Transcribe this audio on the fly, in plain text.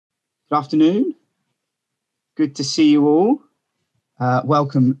Good afternoon. Good to see you all.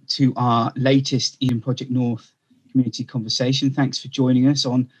 Welcome to our latest Eden Project North community conversation. Thanks for joining us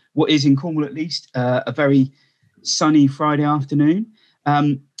on what is, in Cornwall at least, a very sunny Friday afternoon.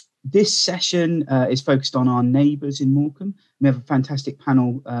 This session is focused on our neighbours in Morecambe. We have a fantastic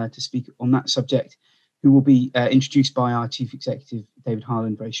panel to speak on that subject, who will be introduced by our Chief Executive, David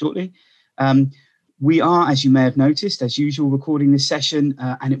Harland, very shortly. We are, as you may have noticed, as usual, recording this session,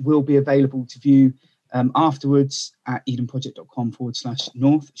 and it will be available to view afterwards at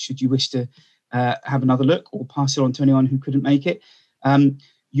edenproject.com/north, should you wish to have another look or pass it on to anyone who couldn't make it.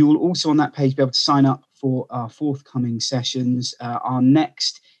 You will also on that page be able to sign up for our forthcoming sessions. Our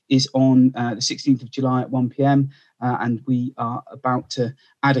next is on the 16th of July at 1 p.m. And we are about to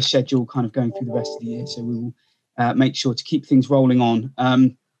add a schedule kind of going through the rest of the year. So we will make sure to keep things rolling on.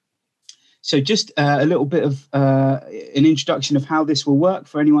 So just a little bit of an introduction of how this will work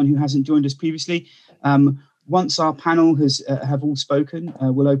for anyone who hasn't joined us previously. Once our panel have all spoken,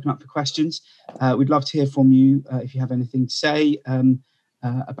 we'll open up for questions. We'd love to hear from you if you have anything to say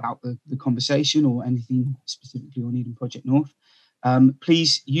about the conversation or anything specifically on Eden Project North.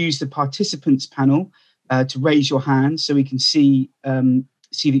 Please use the participants panel to raise your hand so we can see that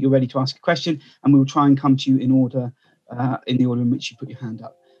you're ready to ask a question, and we will try and come to you in order in the order in which you put your hand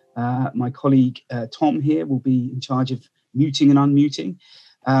up. My colleague Tom here will be in charge of muting and unmuting,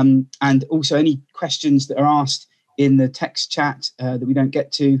 and also any questions that are asked in the text chat that we don't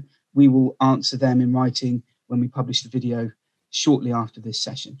get to, we will answer them in writing when we publish the video shortly after this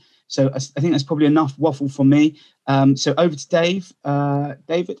session. So I think that's probably enough waffle from me. So over to Dave.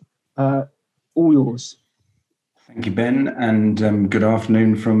 David, all yours. Thank you, Ben, and good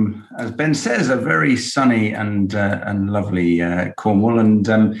afternoon from, as Ben says, a very sunny and lovely Cornwall. And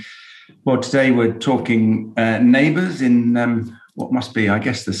well, today we're talking neighbours in what must be, I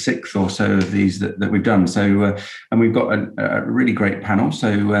guess, the sixth or so of these that we've done. So, and we've got a really great panel. So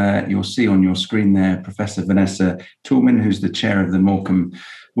you'll see on your screen there, Professor Vanessa Toulmin, who's the chair of the Morecambe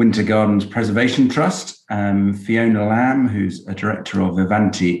Winter Gardens Preservation Trust, Fiona Lamb, who's a director of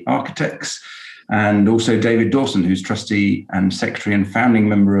Avanti Architects, and also David Dawson, who's trustee and secretary and founding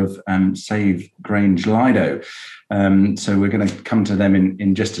member of Save Grange Lido. So we're going to come to them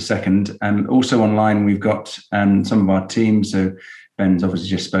in just a second. And also online, we've got some of our team. So Ben's obviously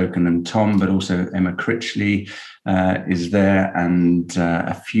just spoken, and Tom, but also Emma Critchley is there, and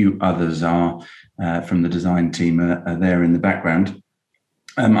a few others are from the design team are there in the background.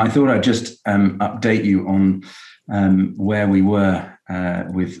 I thought I'd just update you on where we were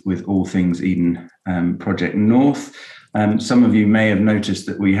with all things Eden Project North. Some of you may have noticed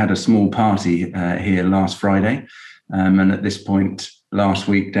that we had a small party here last Friday, and at this point last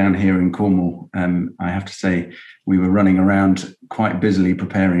week down here in Cornwall, I have to say we were running around quite busily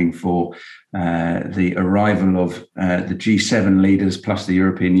preparing for the arrival of the G7 leaders plus the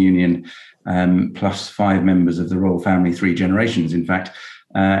European Union, plus 5 members of the royal family, 3 generations in fact,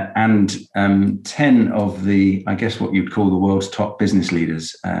 and 10 of the, I guess what you'd call the world's top business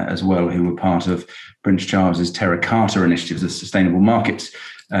leaders as well, who were part of Prince Charles's Terracotta initiative, the Sustainable Markets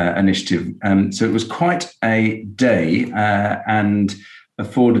initiative. So it was quite a day and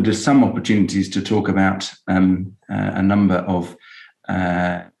afforded us some opportunities to talk about a number of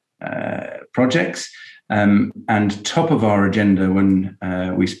projects. And top of our agenda when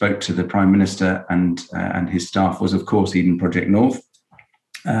we spoke to the Prime Minister and his staff was, of course, Eden Project North.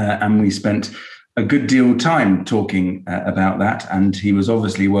 And we spent a good deal of time talking about that, and he was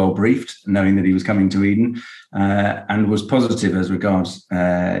obviously well briefed, knowing that he was coming to Eden, and was positive as regards,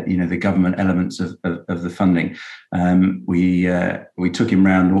 the government elements of the funding. We took him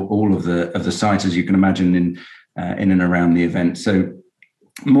around all of the sites, as you can imagine, in and around the event. So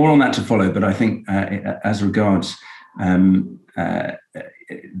more on that to follow. But I think as regards the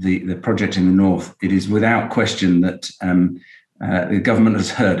project in the north, it is without question that. The government has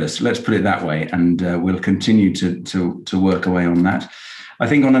heard us, let's put it that way, and we'll continue to work away on that. I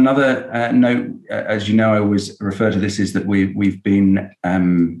think on another note, as you know, I always refer to this, is that we've been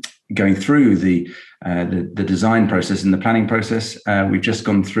going through the design process and the planning process. We've just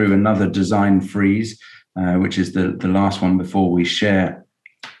gone through another design freeze, which is the last one before we share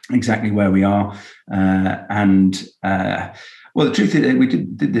exactly where we are. Well, the truth is we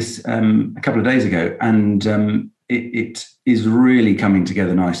did this a couple of days ago, and it is really coming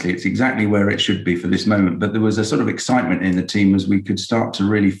together nicely. It's exactly where it should be for this moment. But there was a sort of excitement in the team as we could start to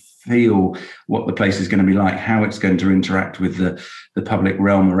really feel what the place is going to be like, how it's going to interact with the public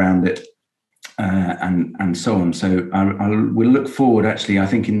realm around it, and so on. So we'll look forward, actually, I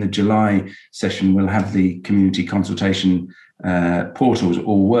think in the July session, we'll have the community consultation portals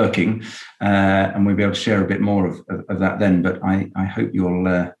all working, and we'll be able to share a bit more of that then. But I hope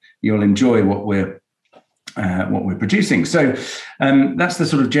you'll enjoy what we're producing. So that's the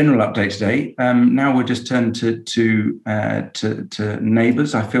sort of general update today. Now we'll just turn to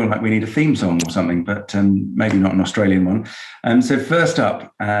neighbours. I feel like we need a theme song or something, but maybe not an Australian one. So first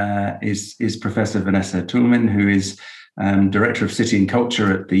up is Professor Vanessa Toulmin, who is Director of City and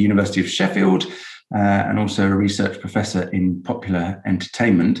Culture at the University of Sheffield, and also a research professor in popular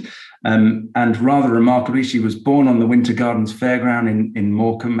entertainment. And rather remarkably, she was born on the Winter Gardens Fairground in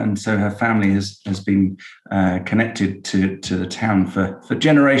Morecambe, and so her family has been connected to the town for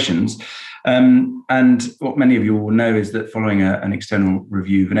generations. And what many of you will know is that following an external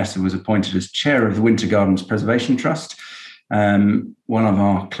review, Vanessa was appointed as chair of the Winter Gardens Preservation Trust, one of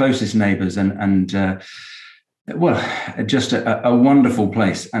our closest neighbours, and just a wonderful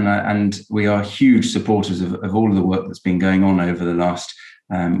place. And we are huge supporters of all of the work that's been going on over the last,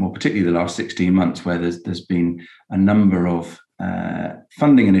 particularly the last 16 months, where there's been a number of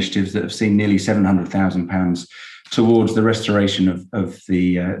funding initiatives that have seen nearly £700,000 towards the restoration of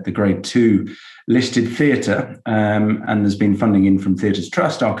the Grade 2 listed theatre, and there's been funding in from Theatres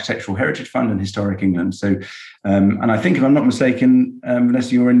Trust, Architectural Heritage Fund, and Historic England. So, and I think, if I'm not mistaken,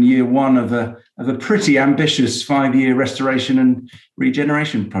 Vanessa, you're in year one of a pretty ambitious 5-year restoration and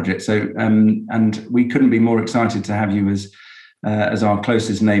regeneration project. So, and we couldn't be more excited to have you as our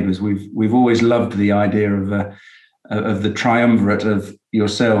closest neighbours. We've always loved the idea of the triumvirate of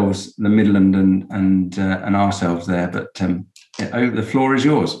yourselves, the Midland, and ourselves there. But the floor is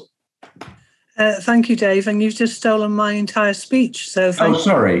yours. Thank you, Dave. And you've just stolen my entire speech. So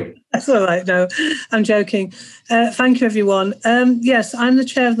sorry. That's all right. No, I'm joking. Thank you, everyone. Yes, I'm the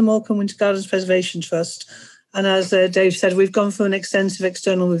chair of the Morecambe Winter Gardens Preservation Trust. And as Dave said, we've gone through an extensive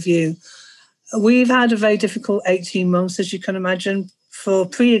external review. We've had a very difficult 18 months, as you can imagine, for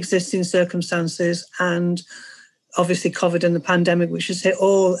pre-existing circumstances, and obviously COVID and the pandemic, which has hit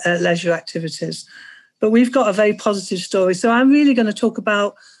all leisure activities. But we've got a very positive story. So I'm really going to talk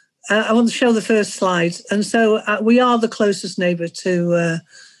about, I want to show the first slide. And so we are the closest neighbour to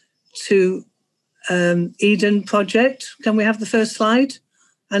Eden project. Can we have the first slide?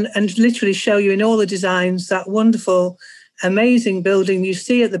 And literally show you in all the designs that wonderful, amazing building you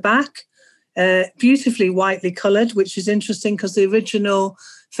see at the back, beautifully whitely coloured, which is interesting because the original,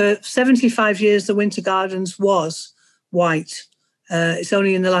 for 75 years, the Winter Gardens was white. It's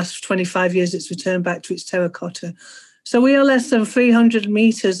only in the last 25 years it's returned back to its terracotta. So we are less than 300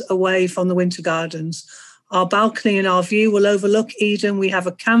 metres away from the Winter Gardens. Our balcony and our view will overlook Eden. We have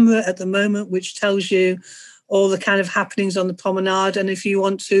a camera at the moment which tells you all the kind of happenings on the promenade. And if you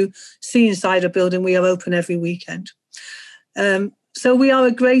want to see inside a building, we are open every weekend. So we are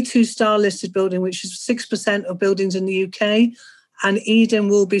a Grade 2 star listed building, which is 6% of buildings in the UK. And Eden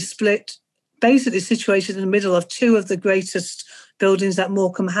will be split, basically situated in the middle of two of the greatest buildings that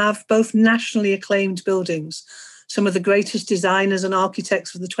Morecambe have, both nationally acclaimed buildings. Some of the greatest designers and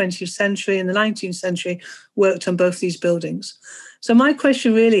architects of the 20th century and the 19th century worked on both these buildings. So my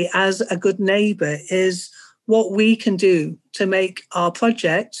question really, as a good neighbour, is what we can do to make our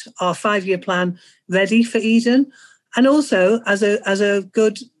project, our 5-year plan, ready for Eden. And also, as a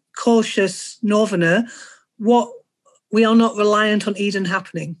good, cautious northerner, what we are not reliant on Eden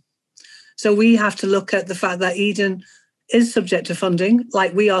happening. So we have to look at the fact that Eden is subject to funding,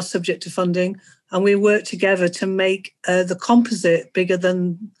 like we are subject to funding, and we work together to make the composite bigger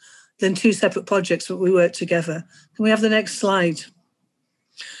than two separate projects, but we work together. Can we have the next slide?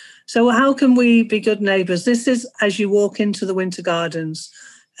 So how can we be good neighbours? This is as you walk into the Winter Gardens.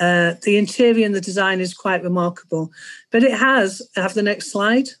 The interior and the design is quite remarkable, but it has, have the next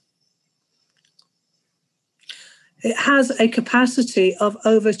slide. It has a capacity of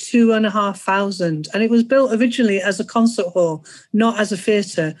over 2,500, and it was built originally as a concert hall, not as a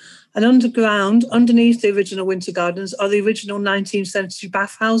theatre. And underground, underneath the original Winter Gardens, are the original 19th century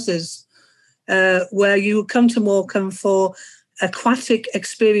bathhouses, where you would come to Morecambe for aquatic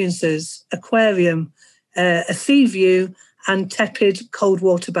experiences, aquarium, a sea view, and tepid cold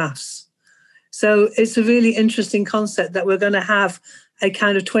water baths. So it's a really interesting concept that we're going to have a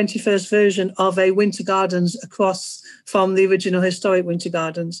kind of 21st version of a Winter Gardens across from the original historic Winter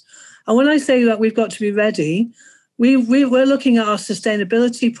Gardens. And when I say that we've got to be ready, we're looking at our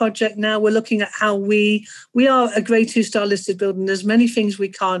sustainability project now. We're looking at how we are a Grade 2 star listed building. There's many things we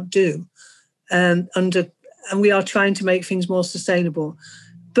can't do, and we are trying to make things more sustainable.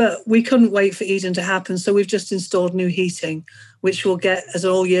 But we couldn't wait for Eden to happen, so we've just installed new heating, which we'll get as an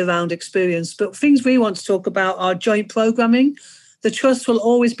all year round experience. But things we want to talk about are joint programming. The trust will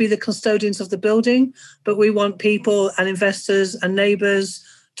always be the custodians of the building, but we want people and investors and neighbours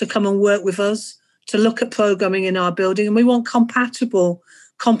to come and work with us, to look at programming in our building. And we want compatible,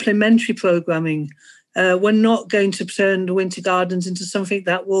 complementary programming. We're not going to turn the Winter Gardens into something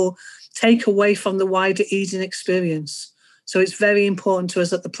that will take away from the wider Eden experience. So it's very important to us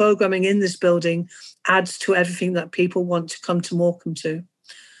that the programming in this building adds to everything that people want to come to Morecambe to.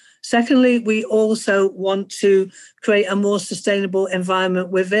 Secondly, we also want to create a more sustainable environment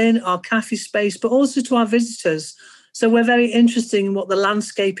within our cafe space, but also to our visitors. So we're very interested in what the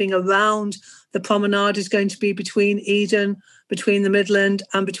landscaping around the promenade is going to be between Eden, between the Midland,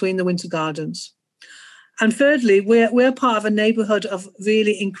 and between the Winter Gardens. And thirdly, we're part of a neighbourhood of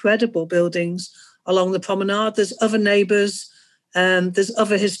really incredible buildings along the promenade. There's other neighbours, there's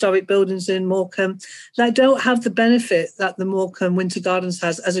other historic buildings in Morecambe that don't have the benefit that the Morecambe Winter Gardens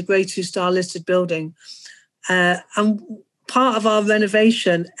has as a Grade 2 star listed building. And part of our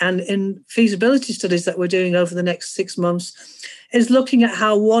renovation and in feasibility studies that we're doing over the next 6 months is looking at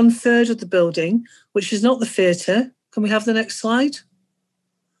how 1/3 of the building, which is not the theatre, can we have the next slide?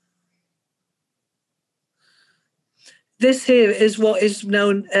 This here is what is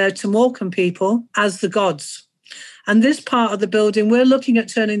known to Morecambe people as the Gods. And this part of the building, we're looking at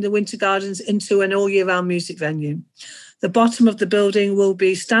turning the Winter Gardens into an all-year-round music venue. The bottom of the building will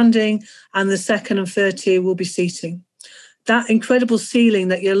be standing and the second and third tier will be seating. That incredible ceiling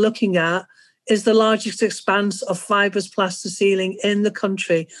that you're looking at is the largest expanse of fibrous plaster ceiling in the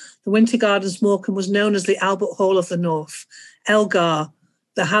country. The Winter Gardens Morecambe was known as the Albert Hall of the North. Elgar,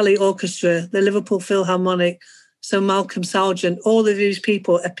 the Halley Orchestra, the Liverpool Philharmonic, so Malcolm Sargent, all of these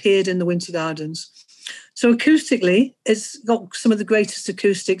people appeared in the Winter Gardens. So acoustically, it's got some of the greatest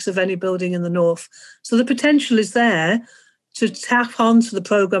acoustics of any building in the north. So the potential is there to tap onto the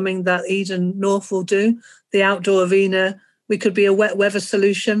programming that Eden North will do, the outdoor arena. We could be a wet weather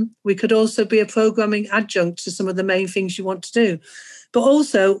solution. We could also be a programming adjunct to some of the main things you want to do. But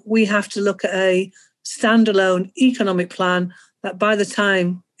also we have to look at a standalone economic plan that by the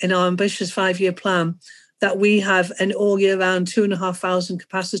time in our ambitious 5-year plan, that we have an all year round 2,500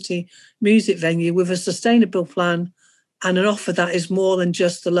 capacity music venue with a sustainable plan and an offer that is more than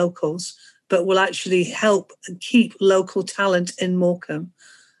just the locals, but will actually help and keep local talent in Morecambe.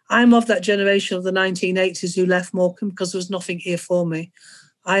 I'm of that generation of the 1980s who left Morecambe because there was nothing here for me.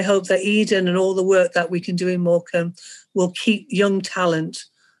 I hope that Eden and all the work that we can do in Morecambe will keep young talent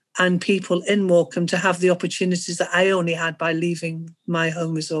and people in Morecambe to have the opportunities that I only had by leaving my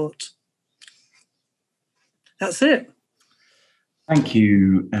home resort. That's it. Thank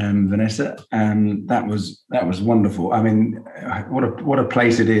you, Vanessa. That was wonderful. I mean, what a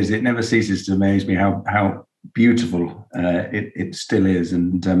place it is. It never ceases to amaze me how beautiful it still is.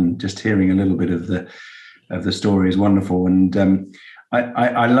 And just hearing a little bit of the story is wonderful. And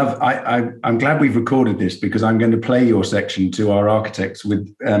I'm glad we've recorded this because I'm going to play your section to our architects with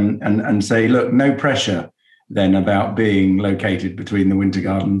and say, look, no pressure then about being located between the Winter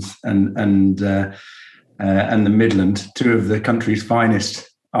Gardens and the Midland, two of the country's finest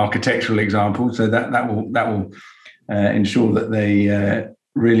architectural examples. So that will ensure that they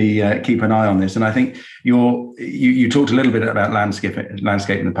really keep an eye on this. And I think you talked a little bit about landscape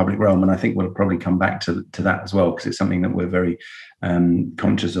in the public realm, and I think we'll probably come back to that as well because it's something that we're very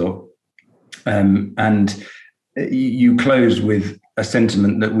conscious of. And you close with a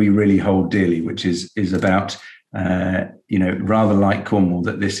sentiment that we really hold dearly, which is about. Rather like Cornwall,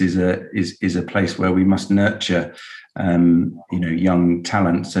 that this is a place where we must nurture, young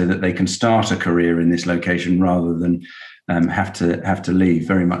talent so that they can start a career in this location rather than have to leave.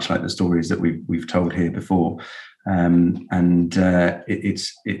 Very much like the stories that we've told here before,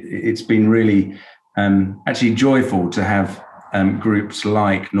 it's been really actually joyful to have groups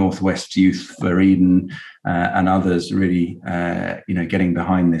like Northwest Youth for Eden and others really, getting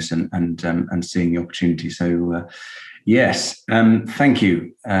behind this and seeing the opportunity. So, yes, thank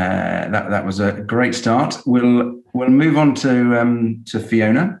you. That was a great start. We'll move on to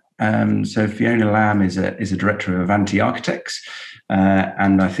Fiona. So Fiona Lamb is a director of Avanti Architects,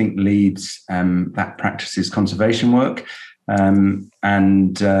 and I think leads that practice's conservation work.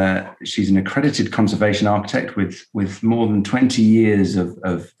 And she's an accredited conservation architect with more than 20 years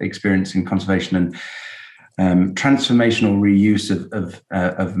of experience in conservation and transformational reuse of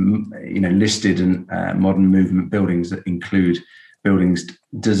listed and modern movement buildings that include buildings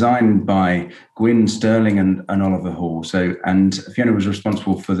designed by Gwyn Sterling and Oliver Hall. And Fiona was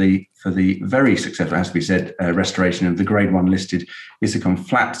responsible for the very successful, as we said, restoration of the Grade 1 listed Isicon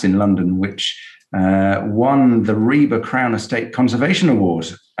Flats in London, which won the Reba Crown Estate Conservation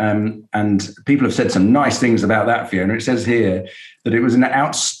Award And people have said some nice things about that, Fiona. It says here that it was an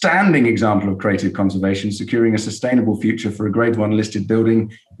outstanding example of creative conservation, securing a sustainable future for a Grade 1 listed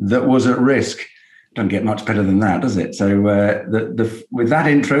building that was at risk. Don't get much better than that, does it? So with that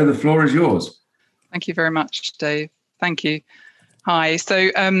intro, the floor is yours. Thank you very much, Dave. Thank you. Hi. So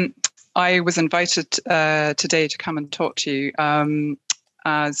I was invited today to come and talk to you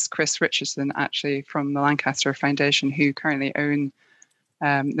as Chris Richardson, actually from the Lancaster Foundation, who currently own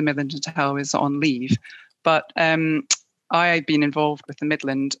the Midland Hotel, is on leave. But I've been involved with the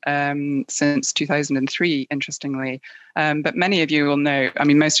Midland since 2003, interestingly. But many of you will know, I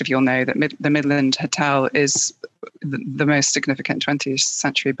mean, most of you will know that the Midland Hotel is the most significant 20th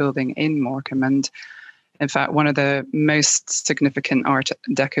century building in Morecambe, and in fact, one of the most significant Art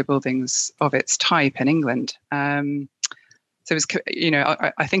Deco buildings of its type in England. So it was,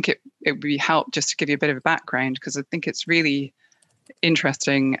 I think it would be helpful just to give you a bit of a background, because I think it's really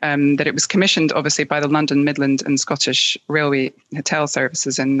interesting that it was commissioned, obviously, by the London, Midland and Scottish Railway Hotel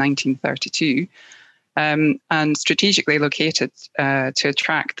Services in 1932, and strategically located to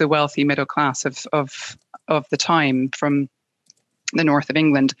attract the wealthy middle class of the time from the north of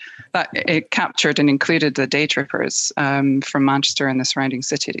England. That it captured and included the day trippers from Manchester and the surrounding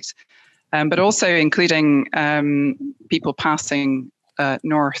cities, but also including people passing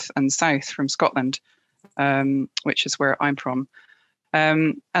north and south from Scotland, which is where I'm from.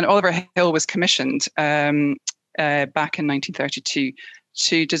 And Oliver Hill was commissioned back in 1932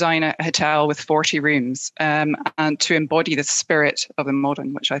 to design a hotel with 40 rooms and to embody the spirit of the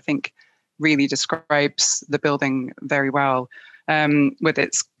modern, which I think really describes the building very well, with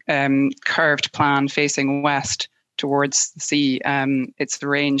its curved plan facing west towards the sea. It's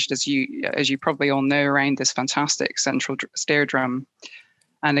arranged, as you probably all know, around this fantastic central stair drum,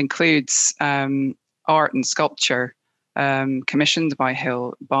 and includes art and sculpture commissioned by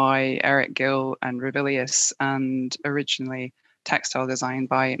Hill, by Eric Gill and Ravilius, and originally textile design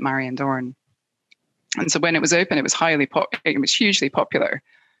by Marion Dorn. And so when it was open, it was hugely popular.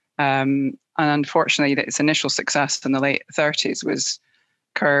 And unfortunately, its initial success in the late 30s was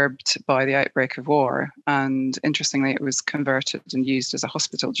curbed by the outbreak of war. And interestingly, it was converted and used as a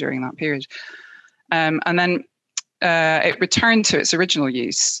hospital during that period. And then it returned to its original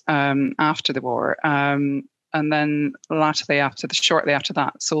use after the war. And then shortly after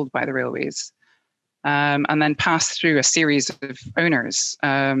that, sold by the railways, and then passed through a series of owners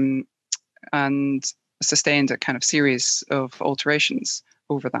and sustained a kind of series of alterations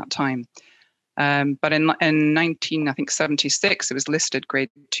over that time. But in 1976, it was listed Grade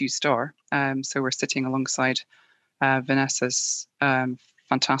 2 star. So we're sitting alongside Vanessa's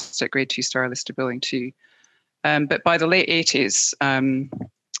fantastic Grade 2 star listed building too. But by the late 80s,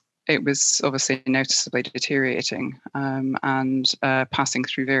 it was obviously noticeably deteriorating and passing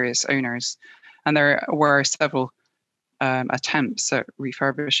through various owners. And there were several attempts at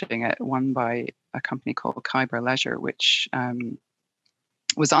refurbishing it, one by a company called Khyber Leisure, which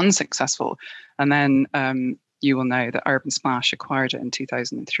was unsuccessful. And then you will know that Urban Splash acquired it in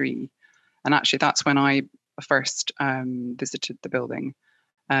 2003. And actually, that's when I first visited the building,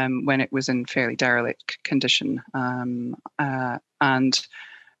 when it was in fairly derelict condition. And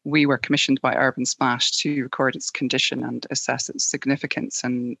we were commissioned by Urban Splash to record its condition and assess its significance,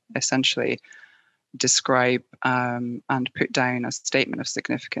 and essentially describe and put down a statement of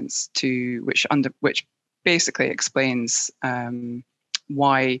significance which basically explains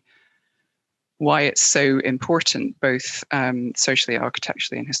why it's so important, both socially,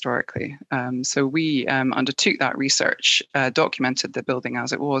 architecturally, and historically. So we undertook that research, documented the building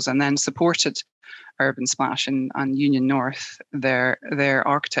as it was, and then supported Urban Splash and Union North, their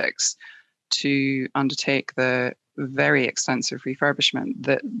architects, to undertake the very extensive refurbishment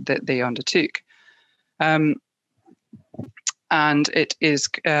that they undertook. And it is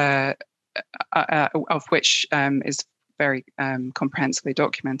of which is very comprehensively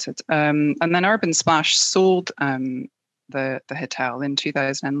documented. And then Urban Splash sold the hotel in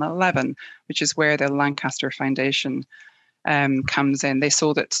 2011, which is where the Lancaster Foundation comes in. They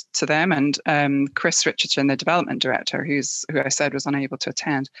sold it to them, and Chris Richardson, the development director, who I said was unable to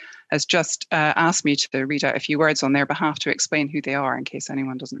attend, has just asked me to read out a few words on their behalf to explain who they are, in case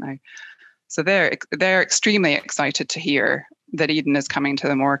anyone doesn't know. So they're extremely excited to hear that Eden is coming to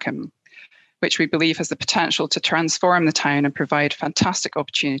the Morecambe, which we believe has the potential to transform the town and provide fantastic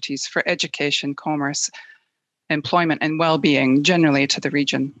opportunities for education, commerce, employment, and well-being generally to the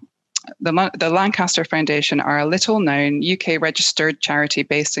region. The Lancaster Foundation are a little-known UK-registered charity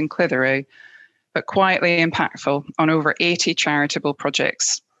based in Clitheroe, but quietly impactful on over 80 charitable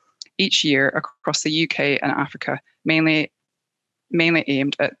projects each year across the UK and Africa, mainly mainly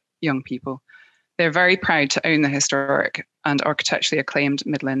aimed at young people. They're very proud to own the historic and architecturally acclaimed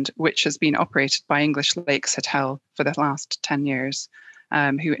Midland, which has been operated by English Lakes Hotel for the last 10 years,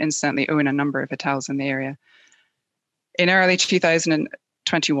 who incidentally own a number of hotels in the area. In early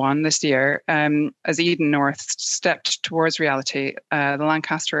 2021, this year, as Eden North stepped towards reality, the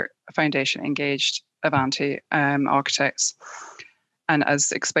Lancaster Foundation engaged Avanti architects. And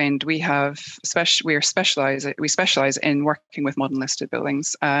as explained, we specialize in working with modern listed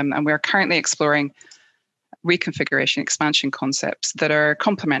buildings, and we are currently exploring reconfiguration expansion concepts that are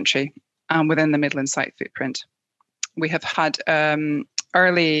complementary and within the Midland site footprint. We have had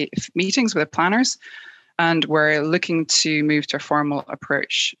early meetings with the planners, and we're looking to move to a formal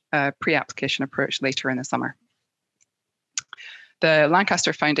approach, pre-application approach later in the summer. The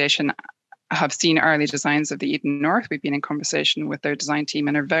Lancaster Foundation have seen early designs of the Eden North. We've been in conversation with their design team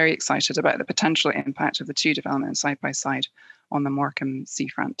and are very excited about the potential impact of the two developments side by side on the Morecambe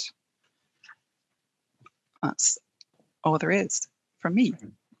seafront. That's all there is from me.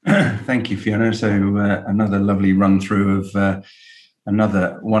 Thank you, Fiona. So another lovely run through of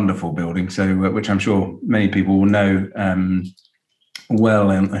another wonderful building, so which I'm sure many people will know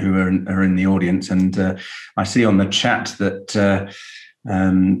well who are in the audience. And I see on the chat that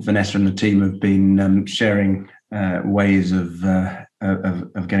Vanessa and the team have been sharing ways of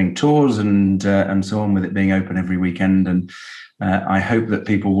getting tours and so on, with it being open every weekend. And I hope that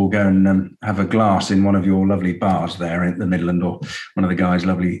people will go and have a glass in one of your lovely bars there in the Midland, or one of the guys'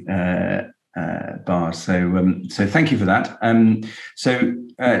 lovely bars. So thank you for that. So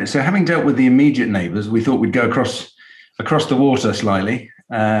having dealt with the immediate neighbours, we thought we'd go across the water slightly,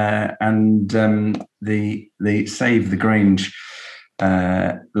 and the Save the Grange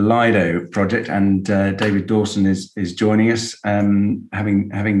Lido project, and David Dawson is joining us,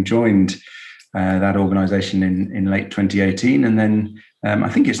 having joined that organisation in late 2018, and then I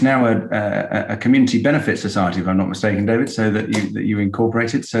think it's now a community benefit society, if I'm not mistaken, David. So that you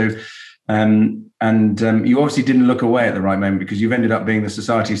incorporated. So you obviously didn't look away at the right moment, because you've ended up being the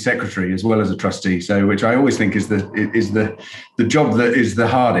society secretary as well as a trustee. So which I always think is the job that is the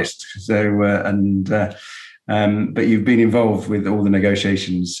hardest. So but you've been involved with all the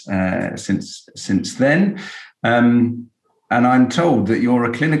negotiations since then. And I'm told that you're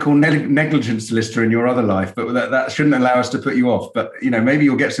a clinical negligence solicitor in your other life, but that shouldn't allow us to put you off. But maybe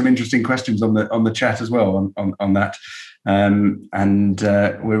you'll get some interesting questions on the chat as well on that.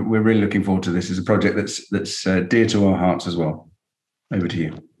 We're really looking forward to this. It's a project that's dear to our hearts as well. Over to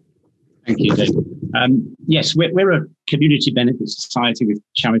you. Thank you, David. Yes, we're a community benefit society with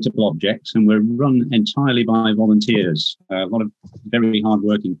charitable objects, and we're run entirely by volunteers, a lot of very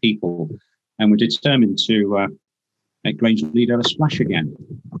hardworking people, and we're determined to make Grange Lido a splash again.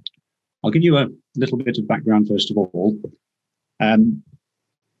 I'll give you a little bit of background first of all.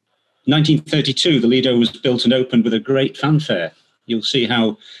 1932, the Lido was built and opened with a great fanfare. You'll see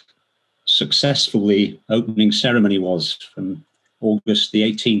how successful the opening ceremony was from August the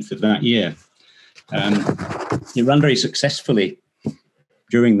 18th of that year. It ran very successfully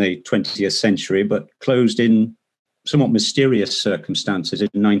during the 20th century, but closed in somewhat mysterious circumstances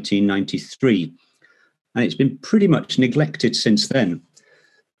in 1993. And it's been pretty much neglected since then.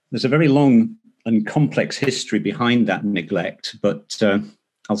 There's a very long and complex history behind that neglect, but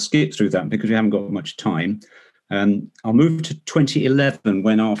I'll skip through that because we haven't got much time. I'll move to 2011,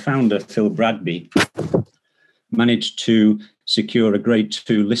 when our founder, Phil Bradby, managed to secure a grade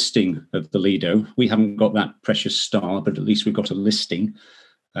 2 listing of the Lido. We haven't got that precious star, but at least we've got a listing.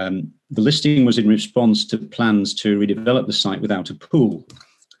 The listing was in response to plans to redevelop the site without a pool.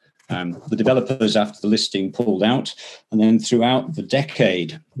 The developers, after the listing, pulled out, and then throughout the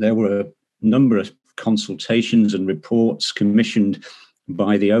decade, there were a number of consultations and reports commissioned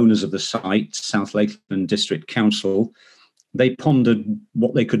by the owners of the site, South Lakeland District Council. They pondered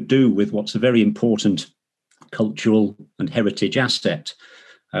what they could do with what's a very important cultural and heritage asset.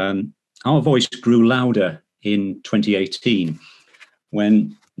 Our voice grew louder in 2018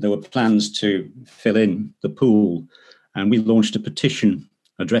 when there were plans to fill in the pool, and we launched a petition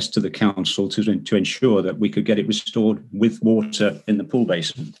addressed to the council to ensure that we could get it restored with water in the pool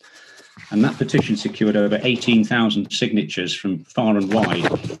basin. And that petition secured over 18,000 signatures from far and wide.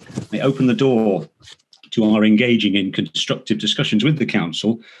 It opened the door to our engaging in constructive discussions with the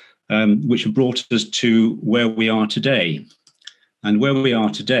council, which have brought us to where we are today. And where we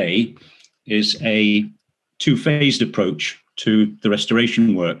are today is a two-phased approach to the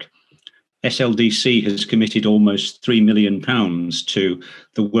restoration work. SLDC has committed almost £3 million to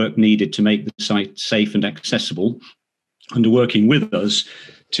the work needed to make the site safe and accessible, and are working with us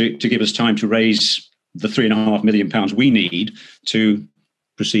to give us time to raise the £3.5 million we need to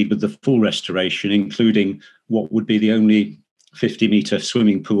proceed with the full restoration, including what would be the only 50-metre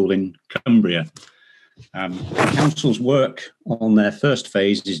swimming pool in Cumbria. The council's work on their first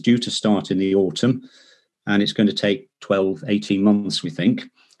phase is due to start in the autumn, and it's going to take 12, 18 months, we think.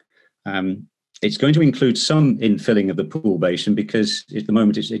 It's going to include some infilling of the pool basin because at the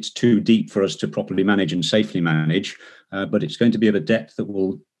moment it's too deep for us to properly manage and safely manage, but it's going to be of a depth that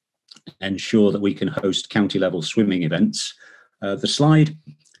will ensure that we can host county-level swimming events. The slide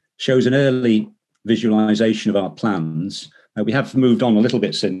shows an early visualisation of our plans. We have moved on a little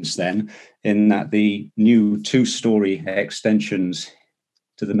bit since then, in that the new 2-storey extensions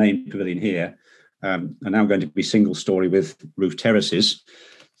to the main pavilion here are now going to be single-storey with roof terraces.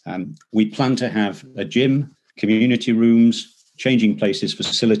 We plan to have a gym, community rooms, changing places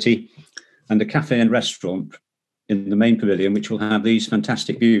facility, and a cafe and restaurant in the main pavilion, which will have these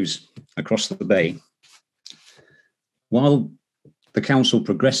fantastic views across the bay. While the council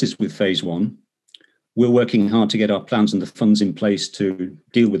progresses with phase 1, we're working hard to get our plans and the funds in place to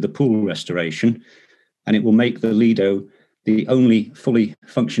deal with the pool restoration, and it will make the Lido the only fully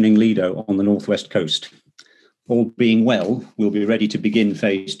functioning Lido on the northwest coast. All being well, we'll be ready to begin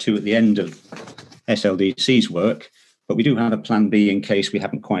phase 2 at the end of SLDC's work, but we do have a plan B in case we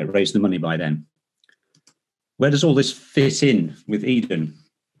haven't quite raised the money by then. Where does all this fit in with Eden?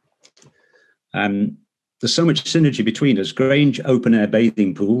 There's so much synergy between us. Grange Open Air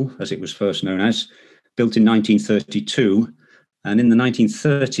Bathing Pool, as it was first known as, built in 1932. And in the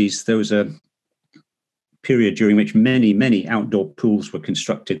 1930s, there was a period during which many, many outdoor pools were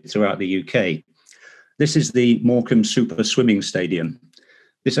constructed throughout the UK. This is the Morecambe Super Swimming Stadium.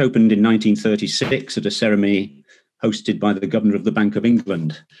 This opened in 1936 at a ceremony hosted by the Governor of the Bank of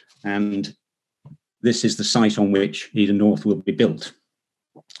England. And this is the site on which Eden North will be built.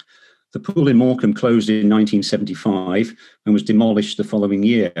 The pool in Morecambe closed in 1975 and was demolished the following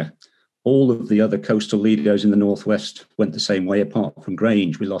year. All of the other coastal Lidos in the northwest went the same way, apart from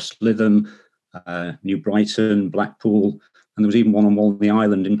Grange. We lost Lytham, New Brighton, Blackpool, and there was even one on Walney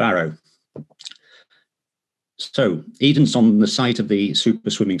Island in Barrow. So Eden's on the site of the Super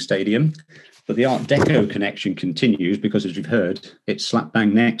Swimming Stadium, but the Art Deco connection continues because, as you've heard, it's slap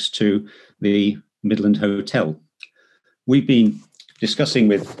bang next to the Midland Hotel. We've been discussing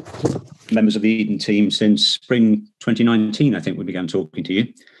with members of the Eden team since spring 2019, I think we began talking to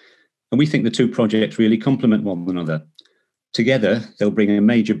you. And we think the two projects really complement one another. Together, they'll bring a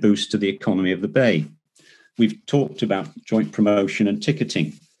major boost to the economy of the bay. We've talked about joint promotion and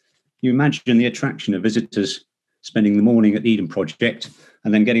ticketing. You imagine the attraction of visitors spending the morning at the Eden project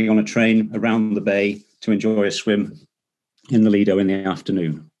and then getting on a train around the bay to enjoy a swim in the Lido in the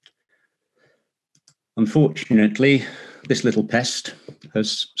afternoon. Unfortunately, this little pest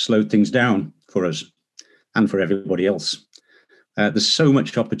has slowed things down for us and for everybody else. There's so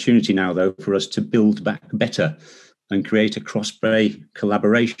much opportunity now, though, for us to build back better and create a cross-bay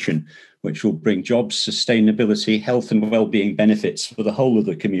collaboration, which will bring jobs, sustainability, health and well-being benefits for the whole of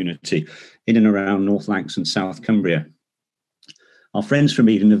the community in and around North Lancs and South Cumbria. Our friends from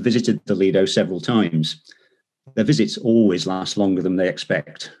Eden have visited the Lido several times. Their visits always last longer than they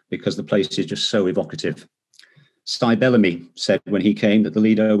expect because the place is just so evocative. Cy Bellamy said when he came that the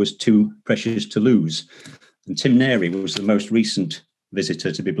Lido was too precious to lose. And Tim Nary was the most recent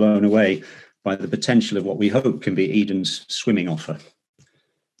visitor to be blown away by the potential of what we hope can be Eden's swimming offer.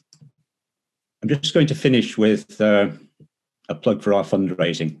 I'm just going to finish with a plug for our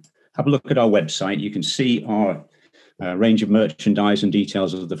fundraising. Have a look at our website. You can see our range of merchandise and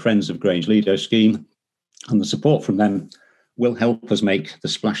details of the Friends of Grange Lido scheme, and the support from them will help us make the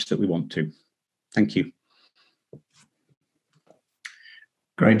splash that we want to. Thank you.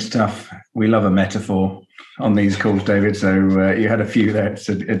 Great stuff. We love a metaphor on these calls, David. So you had a few there.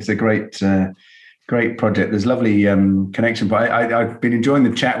 It's a great project. There's lovely connection. But I've been enjoying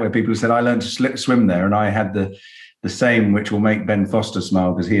the chat where people said, I learned to swim there. And I had the same, which will make Ben Foster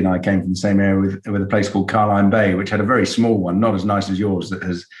smile, because he and I came from the same area with a place called Carline Bay, which had a very small one, not as nice as yours, that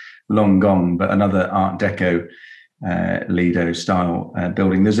has long gone, but another Art Deco Lido style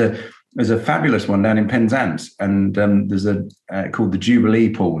building. There's a fabulous one down in Penzance, and there's a called the Jubilee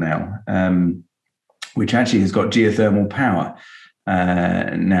Pool now, which actually has got geothermal power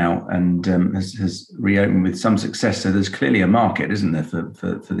now, and has reopened with some success. So there's clearly a market, isn't there,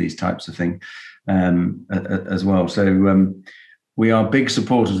 for these types of things as well. So we are big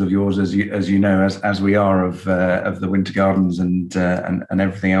supporters of yours, as you know, as we are of the Winter Gardens and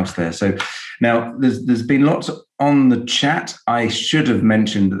everything else there. So Now, there's been lots on the chat. I should have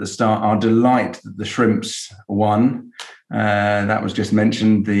mentioned at the start our delight that the Shrimps won. That was just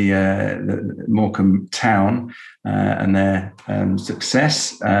mentioned, the Morecambe town and their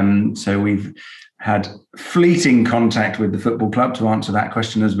success. So we've had fleeting contact with the football club to answer that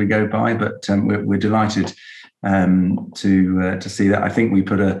question as we go by, but we're delighted to see that. I think we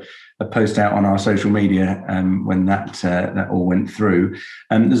put a post out on our social media when that all went through.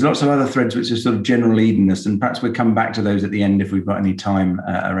 There's lots of other threads which are sort of general Edenness, and perhaps we'll come back to those at the end if we've got any time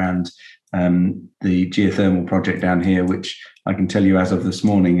around the geothermal project down here, which I can tell you as of this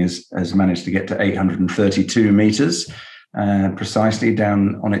morning has managed to get to 832 metres precisely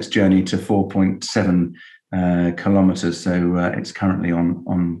down on its journey to 4.7 kilometres. So it's currently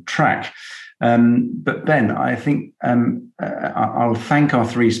on track. But Ben, I think I'll thank our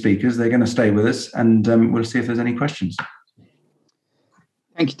three speakers. They're going to stay with us, and we'll see if there's any questions.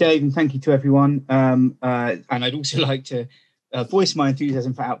 Thank you, Dave, and thank you to everyone. And I'd also like to voice my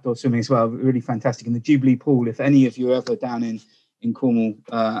enthusiasm for outdoor swimming as well. Really fantastic. And the Jubilee Pool, if any of you are ever down in Cornwall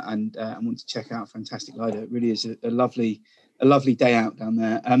and want to check out fantastic Lido, it really is a lovely day out down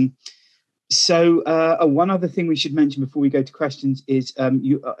there. So one other thing we should mention before we go to questions is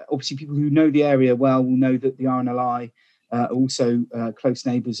obviously people who know the area well will know that the RNLI are also close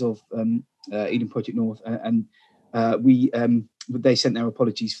neighbours of Eden Project North, and they sent their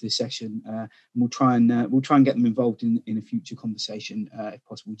apologies for this session. And we'll try and get them involved in a future conversation if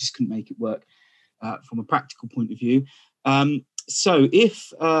possible. We just couldn't make it work from a practical point of view. So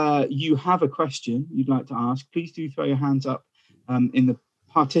if you have a question you'd like to ask, please do throw your hands up in the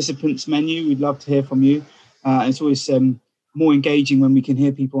participants menu. We'd love to hear from you. It's always more engaging when we can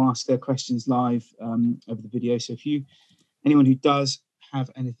hear people ask their questions live over the video. So if anyone who does have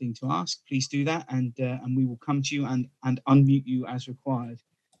anything to ask, please do that, and we will come to you and unmute you as required.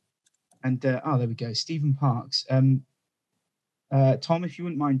 And there we go, Stephen Parks. Tom, if you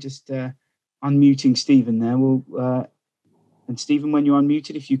wouldn't mind just unmuting Stephen there. And Stephen, when you're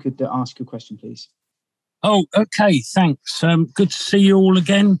unmuted, if you could ask your question, please. Oh, okay, thanks. Good to see you all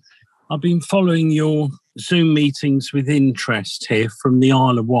again. I've been following your Zoom meetings with interest here from the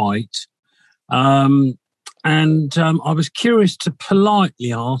Isle of Wight. And I was curious to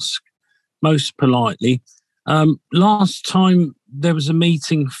politely ask, most politely, last time there was a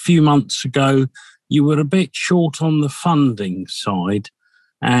meeting a few months ago, you were a bit short on the funding side,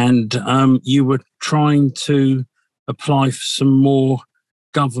 and you were trying to apply for some more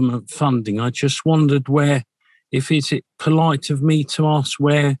government funding. I just wondered is it polite of me to ask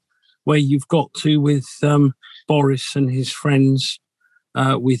where you've got to with Boris and his friends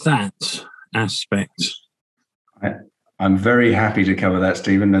with that aspect? I'm very happy to cover that,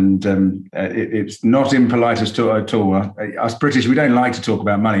 Stephen, and it's not impolite at all. Us British, we don't like to talk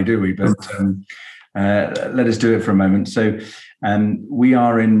about money, do we? But let us do it for a moment. So we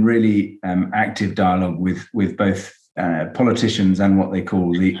are in really active dialogue with both politicians and what they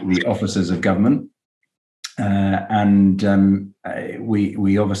call the officers of government.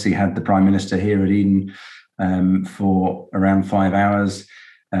 We obviously had the Prime Minister here at Eden for around 5 hours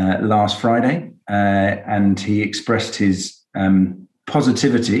last Friday, and he expressed his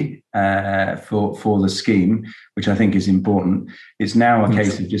positivity for the scheme, which I think is important. It's now a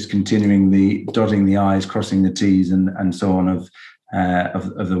case of just continuing dotting the I's, crossing the T's, and so on of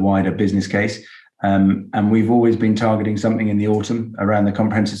the wider business case. And we've always been targeting something in the autumn around the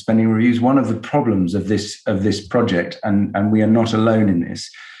comprehensive spending reviews. One of the problems of this project, and we are not alone in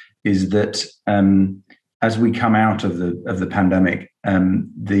this, is that as we come out of the pandemic,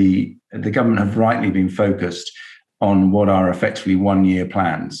 the government have rightly been focused on what are effectively 1 year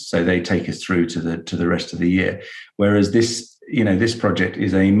plans. So they take us through to the rest of the year. Whereas this project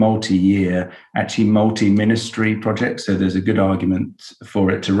is a multi-year, actually multi-ministry project. So there's a good argument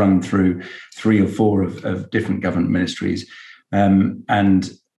for it to run through 3 or 4 of different government ministries.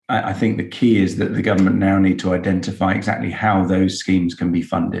 And I think the key is that the government now need to identify exactly how those schemes can be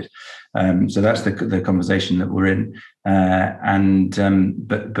funded. So that's the conversation that we're in.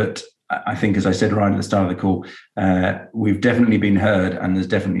 But I think, as I said right at the start of the call, we've definitely been heard, and there's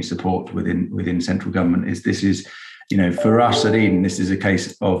definitely support within central government. This is, for us at Eden, this is a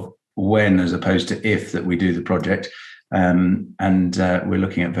case of when as opposed to if that we do the project. And we're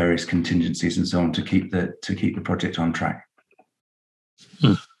looking at various contingencies and so on to keep the project on track.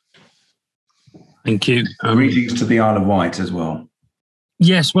 Thank you. Greetings to the Isle of Wight as well.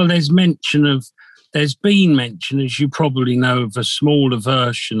 Yes, well, there's been mention, as you probably know, of a smaller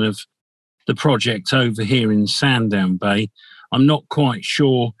version of the project over here in Sandown Bay. I'm not quite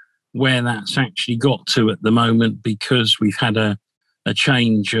sure where that's actually got to at the moment, because we've had a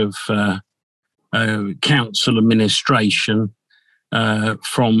change of council administration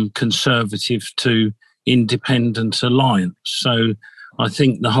from Conservative to Independent Alliance. So I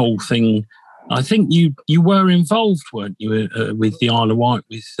think the whole thing, I think you were involved, weren't you, with the Isle of Wight,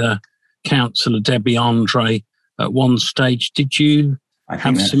 with Councillor Debbie Andre at one stage. Did you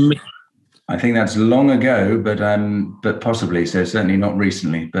have some... I think that's long ago, but possibly, so certainly not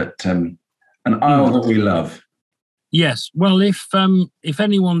recently, but an isle that we love. Yes, well, if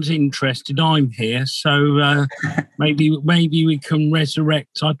anyone's interested, I'm here. So maybe we can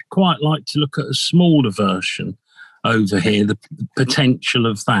resurrect. I'd quite like to look at a smaller version over here, the potential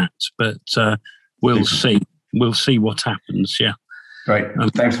of that. But we'll see. We'll see what happens. Yeah. Great.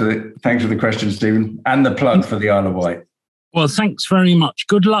 Thanks for the question, Stephen, and the plug for the Isle of Wight. Well, thanks very much.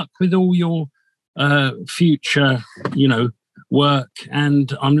 Good luck with all your future, work,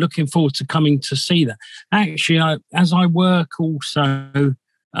 and I'm looking forward to coming to see that. Actually, as I work also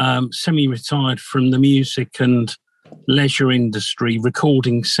semi-retired from the music and leisure industry,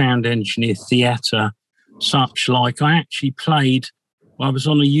 recording, sound engineer, theatre, such like, I actually played, I was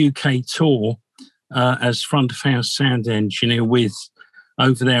on a UK tour as front of house sound engineer with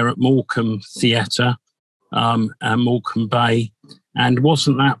over there at Morecambe Theatre and Morecambe Bay, and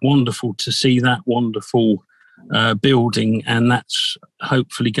wasn't that wonderful to see that wonderful building, and that's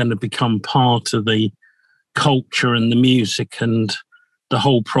hopefully going to become part of the culture and the music and the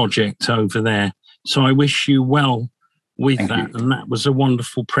whole project over there. So I wish you well with that. And that was a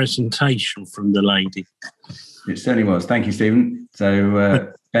wonderful presentation from the lady. It certainly was. Thank you, Stephen.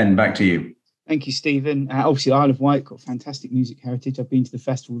 So Ben, back to you. Thank you, Stephen. Obviously, Isle of Wight got fantastic music heritage. I've been to the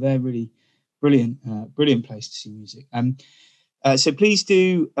festival there. Really brilliant place to see music. So please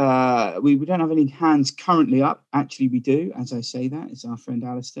do, we don't have any hands currently up. Actually, we do. As I say that, it's our friend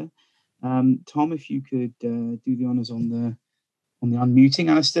Alistair. Tom, if you could do the honours on the unmuting.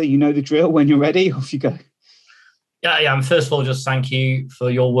 Alistair, you know the drill. When you're ready, off you go. Yeah. And first of all, just thank you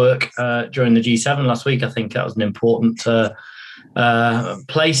for your work during the G7 last week. I think that was an important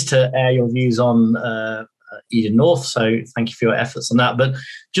place to air your views on Eden North. So thank you for your efforts on that. But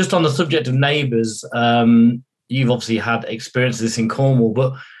just on the subject of neighbours, you've obviously had experience of this in Cornwall,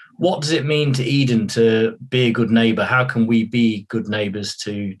 but what does it mean to Eden to be a good neighbour? How can we be good neighbours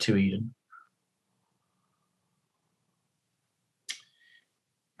to Eden?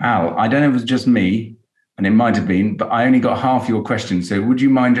 Al, I don't know if it was just me, and it might have been, but I only got half your question. So would you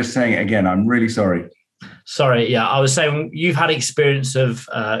mind just saying it again? I'm really sorry. Sorry, yeah. I was saying you've had experience of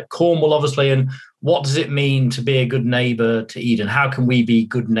Cornwall, obviously, and what does it mean to be a good neighbour to Eden? How can we be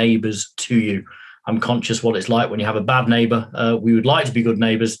good neighbours to you? I'm conscious what it's like when you have a bad neighbour. We would like to be good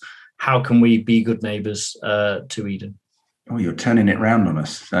neighbours. How can we be good neighbours to Eden? Oh, you're turning it round on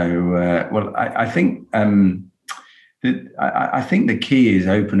us. So, I think I think the key is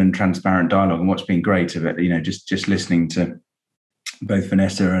open and transparent dialogue. And what's been great of it, just listening to both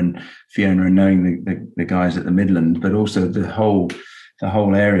Vanessa and Fiona and knowing the guys at the Midland, but also the whole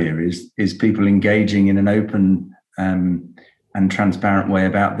area is people engaging in an open and transparent way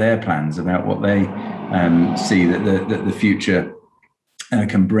about their plans, about what they see that the future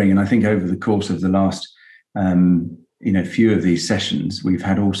can bring. And I think over the course of the last few of these sessions, we've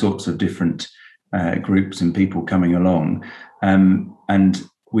had all sorts of different groups and people coming along, and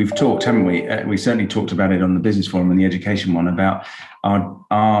we've talked, haven't we? We certainly talked about it on the business forum and the education one about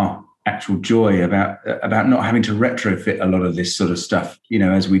our actual joy about not having to retrofit a lot of this sort of stuff,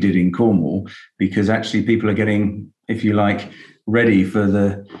 as we did in Cornwall, because actually people are getting, if you like, ready for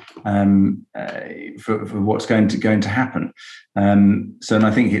the for what's going to happen. So, and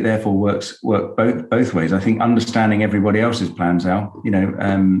I think it therefore work both ways. I think understanding everybody else's plans, Al,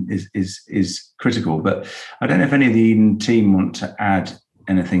 is critical. But I don't know if any of the Eden team want to add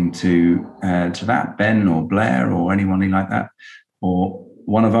anything to that, Ben or Blair or anyone like that, or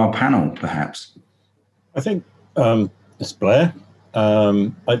one of our panel, perhaps. I think it's Blair.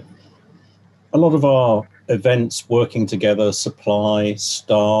 A lot of our events working together, supply,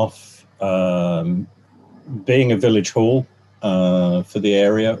 staff, being a village hall for the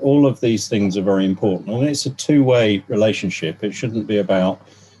area, all of these things are very important. And it's a two-way relationship. It shouldn't be about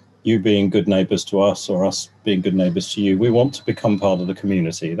you being good neighbours to us or us being good neighbours to you. We want to become part of the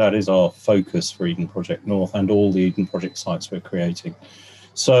community. That is our focus for Eden Project North and all the Eden Project sites we're creating.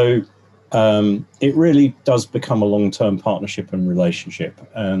 So it really does become a long-term partnership and relationship,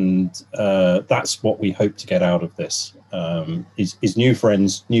 and that's what we hope to get out of this, is new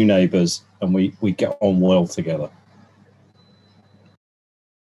friends, new neighbours, and we get on well together.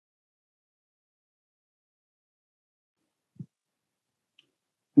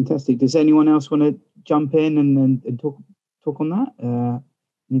 Fantastic. Does anyone else want to jump in and talk on that?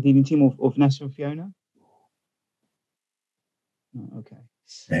 the evening team, or Vanessa or Fiona? Oh, okay.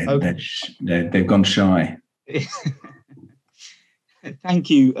 They've gone shy. Thank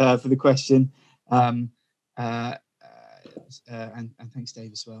you for the question, and thanks,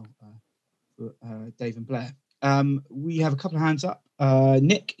 Dave, as well, for Dave and Blair. We have a couple of hands up.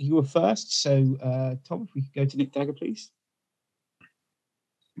 Nick, you were first, so Tom, if we could go to Nick Dagger, please.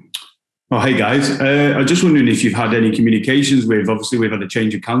 Oh, hey guys. I'm just wondering if you've had any communications with, obviously we've had a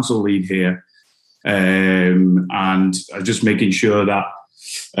change of council lead here, and I'm just making sure that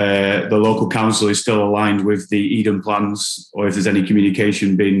the local council is still aligned with the Eden plans, or if there's any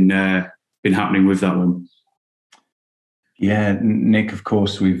communication been happening with that one. Yeah, Nick, of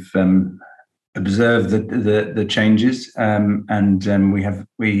course, we've observed the changes, and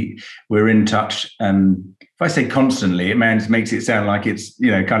we're in touch. If I say constantly, it makes it sound like it's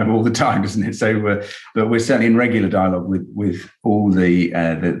kind of all the time, doesn't it? So, but we're certainly in regular dialogue with all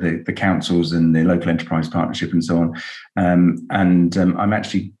the councils and the local enterprise partnership and so on. And I'm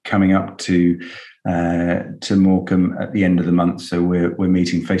actually coming up to Morecambe at the end of the month, so we're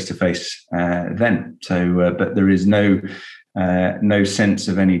meeting face to face then. So, but there is no sense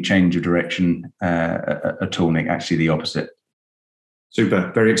of any change of direction at all, Nick. Actually, the opposite.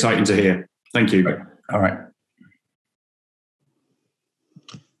 Super, very exciting to hear. Thank you. All right.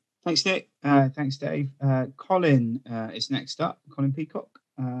 Thanks, Nick. Thanks, Dave. Colin is next up. Colin Peacock.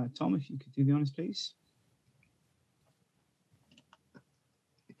 Tom, if you could do the honours, please.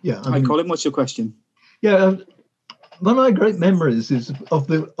 Yeah. Hi, Colin. What's your question? Yeah. One of my great memories is of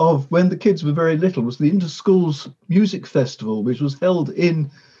when the kids were very little was the Inter-Schools Music Festival, which was held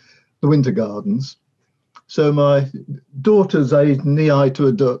in the Winter Gardens. So my daughter's age, knee-eye to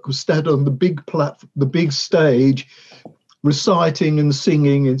a duck, was stood on the big stage, reciting and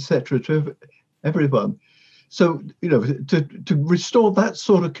singing, etc., to everyone. So, to restore that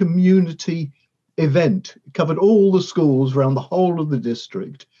sort of community event, covered all the schools around the whole of the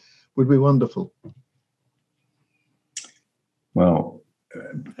district, would be wonderful. Well,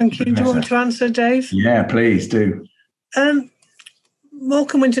 thank you. Do you want me to answer, Dave? Yeah, please do.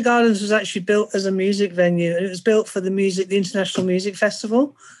 Morecambe Winter Gardens was actually built as a music venue, and it was built for the International Music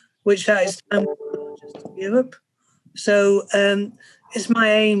Festival, which at its time was the largest in Europe. So it's my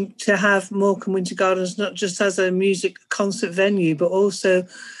aim to have Morecambe Winter Gardens not just as a music concert venue, but also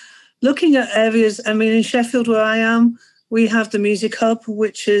looking at areas. I mean, in Sheffield, where I am, we have the Music Hub,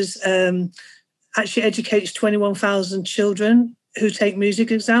 which is actually educates 21,000 children who take music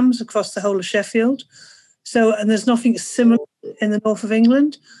exams across the whole of Sheffield. So, and there's nothing similar in the north of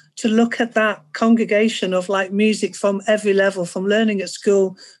England. To look at that congregation of like music from every level, from learning at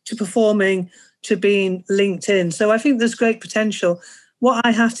school to performing to being linked in. So I think there's great potential. What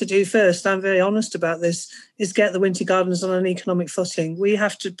I have to do first, I'm very honest about this, is get the Winter Gardens on an economic footing. We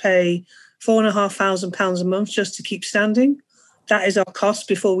have to pay £4,500 a month just to keep standing. That is our cost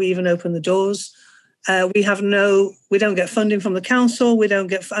before we even open the doors. We don't get funding from the council.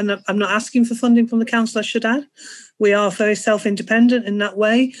 I'm not asking for funding from the council, I should add. We are very self-independent in that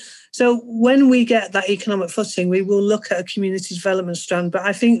way. So when we get that economic footing, we will look at a community development strand. But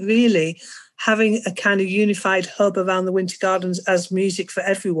I think really having a kind of unified hub around the Winter Gardens as music for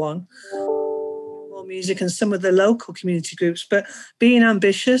everyone, more music and some of the local community groups, but being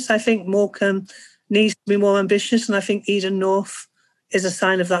ambitious, I think Morecambe needs to be more ambitious, and I think Eden North is a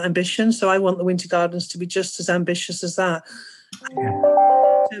sign of that ambition. So I want the Winter Gardens to be just as ambitious as that.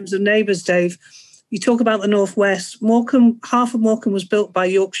 In terms of neighbours, Dave, you talk about the Northwest. Morecambe, half of Morecambe was built by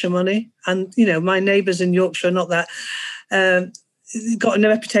Yorkshire money. And, my neighbours in Yorkshire are not that, got a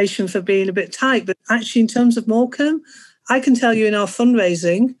reputation for being a bit tight. But actually, in terms of Morecambe, I can tell you in our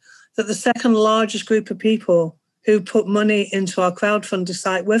fundraising that the second largest group of people who put money into our crowdfunding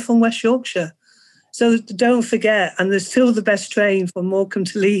site were from West Yorkshire. So don't forget, and there's still the best train from Morecambe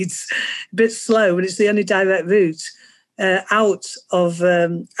to Leeds, a bit slow, but it's the only direct route out of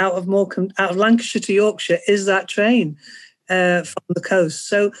Morecambe, out of Lancashire to Yorkshire is that train from the coast.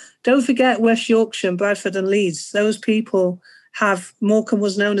 So don't forget West Yorkshire and Bradford and Leeds. Those people Morecambe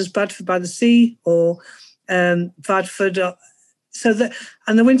was known as Bradford by the Sea, or Bradford.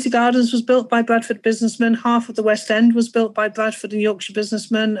 And the Winter Gardens was built by Bradford businessmen. Half of the West End was built by Bradford and Yorkshire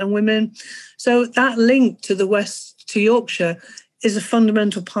businessmen and women. So that link to the West, to Yorkshire, is a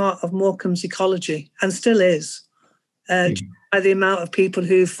fundamental part of Morecambe's ecology, and still is, by the amount of people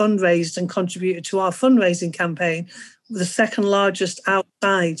who fundraised and contributed to our fundraising campaign. The second largest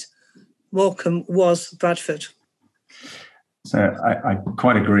outside Morecambe was Bradford. So I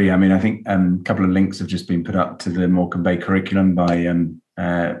quite agree. I mean, I think a couple of links have just been put up to the Morecambe Bay curriculum by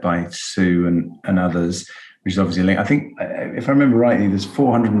Sue and others. which is obviously linked. I think, if I remember rightly, there's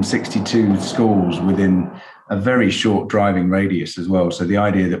 462 schools within a very short driving radius as well. So the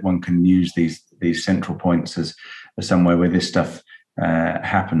idea that one can use these central points as somewhere where this stuff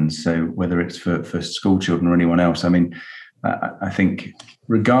happens. So whether it's for school children or anyone else, I mean, I think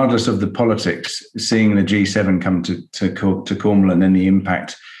regardless of the politics, seeing the G7 come to Cornwall and then the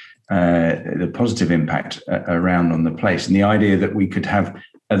impact, the positive impact around on the place, and the idea that we could have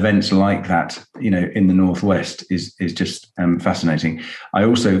events like that, in the Northwest is just fascinating. I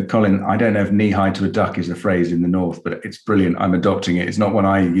also, Colin, I don't know if knee high to a duck is a phrase in the North, but it's brilliant. I'm adopting it. It's not one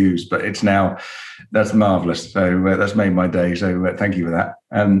I use, but it's now, that's marvellous. So that's made my day. So thank you for that.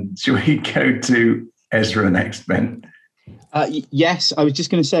 Shall we go to Ezra next, Ben? Yes, I was just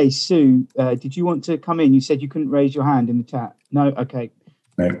going to say, Sue, did you want to come in? You said you couldn't raise your hand in the chat. No? Okay.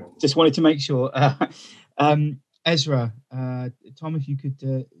 No. Just wanted to make sure. Ezra, Tom, if you could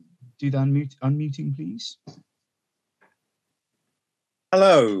do the unmuting, please.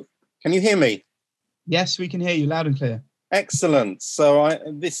 Hello, can you hear me? Yes, we can hear you loud and clear. Excellent. So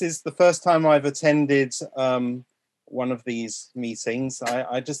this is the first time I've attended one of these meetings.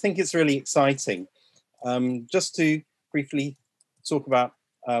 I just think it's really exciting. Just to briefly talk about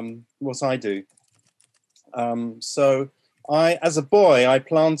what I do. So as a boy, I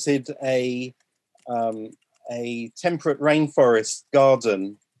planted a temperate rainforest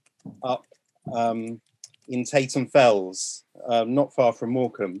garden up in Tatham Fells, not far from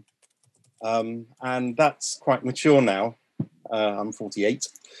Morecambe. And that's quite mature now. I'm 48.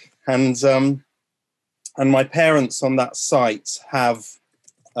 And my parents on that site have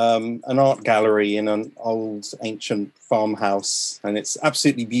an art gallery in an old ancient farmhouse, and it's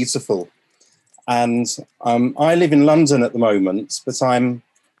absolutely beautiful. And I live in London at the moment, but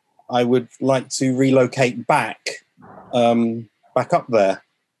I would like to relocate back up there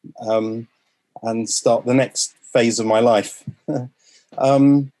and start the next phase of my life.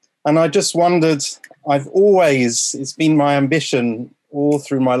 And I just wondered, it's been my ambition all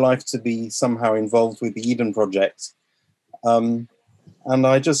through my life to be somehow involved with the Eden Project. And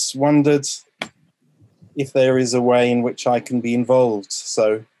I just wondered if there is a way in which I can be involved.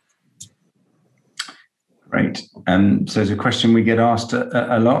 So. Great. So it's a question we get asked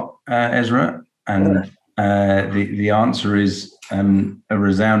a lot, Ezra, and the answer is a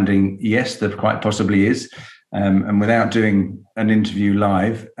resounding yes, there quite possibly is. And without doing an interview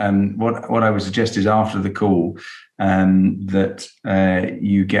live, what I would suggest is after the call that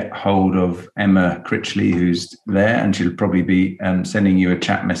you get hold of Emma Critchley, who's there, and she'll probably be sending you a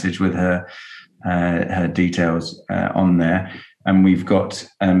chat message with her details on there. And we've got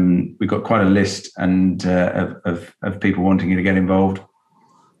quite a list of people wanting to get involved.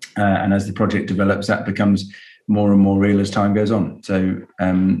 And as the project develops, that becomes more and more real as time goes on. So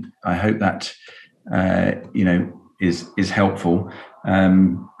I hope that is helpful,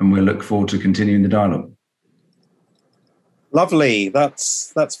 and we'll look forward to continuing the dialogue. Lovely.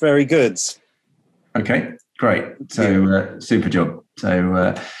 That's very good. Okay, great. So super job.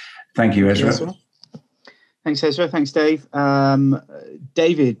 So thank you, Ezra. Thanks, Ezra. Thanks, Dave.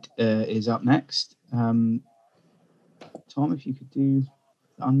 David is up next. Tom, if you could do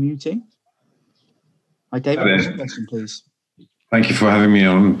unmuting. Hi, David. What's your question, please? Thank you for having me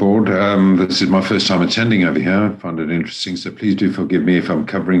on board. This is my first time attending over here. I find it interesting, so please do forgive me if I'm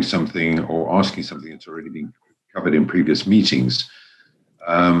covering something or asking something that's already been covered in previous meetings.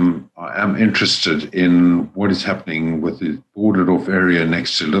 I am interested in what is happening with the boarded off area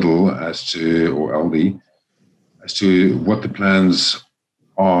next to Little or Aldi, as to what the plans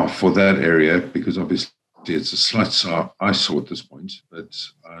are for that area, because obviously it's a slight eyesore at this point, but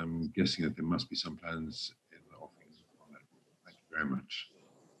I'm guessing that there must be some plans in the offing on that. Thank you very much.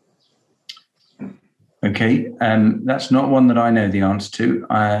 Okay, that's not one that I know the answer to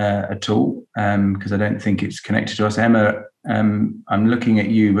at all, because I don't think it's connected to us. Emma, I'm looking at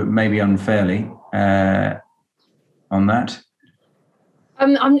you, but maybe unfairly on that.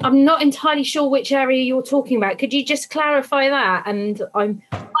 I'm not entirely sure which area you're talking about. Could you just clarify that? And I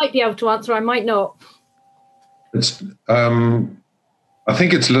might be able to answer, I might not. It's, I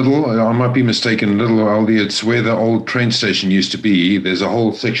think it's Little. I might be mistaken. Little or Aldi. It's where the old train station used to be. There's a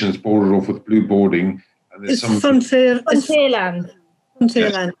whole section that's bordered off with blue boarding. And there's Frontierland.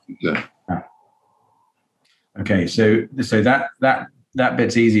 Frontierland. Yeah. Okay, so that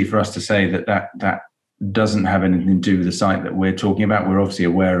bit's easy for us to say that doesn't have anything to do with the site that we're talking about. We're obviously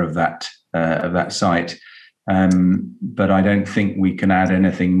aware of that site, but I don't think we can add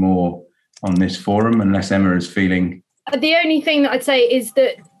anything more on this forum unless Emma is feeling. The only thing that I'd say is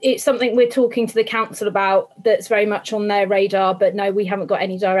that it's something we're talking to the council about that's very much on their radar, but no, we haven't got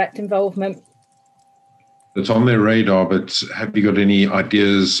any direct involvement. that's on their radar, but have you got any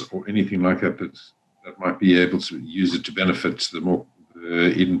ideas or anything like that that might be able to use it to benefit the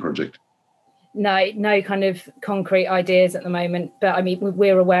Eden project? No kind of concrete ideas at the moment, but I mean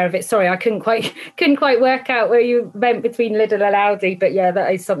we're aware of it. Sorry, I couldn't quite work out where you meant between Lidl and Aldi, but yeah,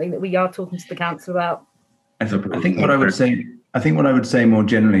 that is something that we are talking to the council about. I think what I would say more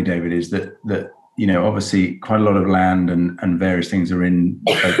generally, David, is that obviously quite a lot of land and various things are in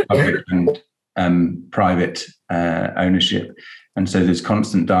both public and private ownership, and so there's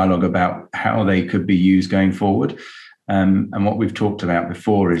constant dialogue about how they could be used going forward. And what we've talked about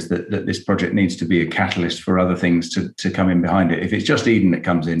before is that this project needs to be a catalyst for other things to come in behind it. If it's just Eden that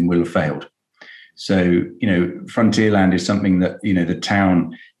comes in, we'll have failed. So, Frontierland is something that, the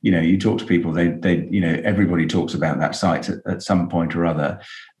town, you talk to people, they everybody talks about that site at some point or other.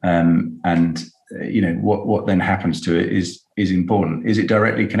 What then happens to it is important. Is it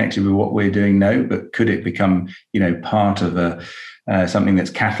directly connected with what we're doing? No, but could it become, part of something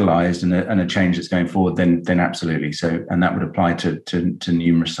that's catalyzed and a change that's going forward? Then absolutely. So, and that would apply to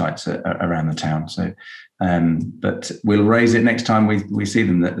numerous sites around the town. So, but we'll raise it next time we see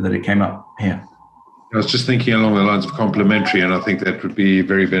them that it came up here. I was just thinking along the lines of complementary, and I think that would be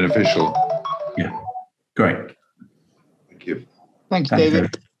very beneficial. Yeah, great. Thank you. Thank you,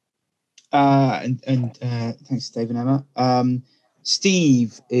 David. And thanks, Dave and Emma.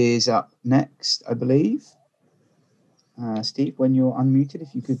 Steve is up next, I believe. Steve, when you're unmuted,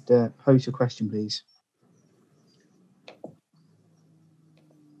 if you could pose your question, please.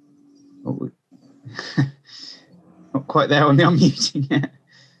 Oh, not quite there on the unmuting yet.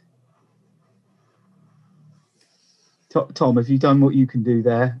 Tom, have you done what you can do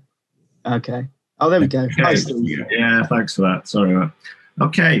there? Okay. Oh, there we go. Okay. Hi, Steve. Yeah, thanks for that. Sorry about that.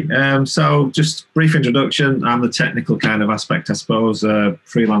 Okay, so just brief introduction. I'm the technical kind of aspect, I suppose,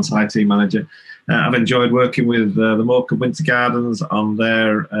 freelance IT manager. I've enjoyed working with the Morecambe Winter Gardens on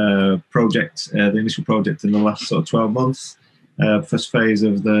their project, the initial project in the last sort of 12 months, first phase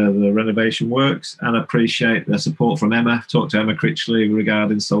of the renovation works, and appreciate the support from Emma. Talked to Emma Critchley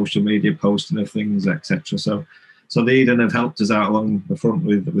regarding social media posting of things, etc. So the Eden have helped us out along the front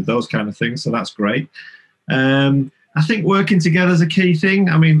with those kind of things, so that's great. I think working together is a key thing.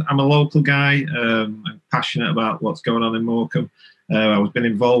 I mean, I'm a local guy. I'm passionate about what's going on in Morecambe. I've been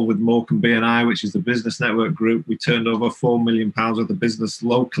involved with Morecambe B&I, which is the business network group. We turned over £4 million worth of business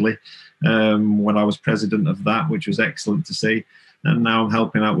locally when I was president of that, which was excellent to see. And now I'm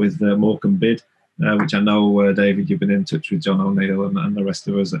helping out with Morecambe Bid, which I know, David, you've been in touch with John O'Neill and the rest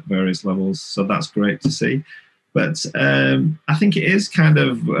of us at various levels. So that's great to see. But I think it is kind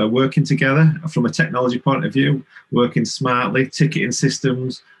of working together from a technology point of view, working smartly, ticketing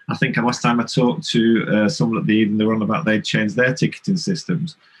systems. I think last time I talked to someone at the Eden, they were on about they'd changed their ticketing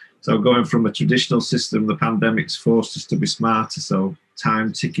systems. So going from a traditional system, the pandemic's forced us to be smarter. So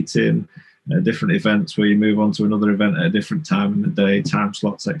time ticketing, different events where you move on to another event at a different time in the day, time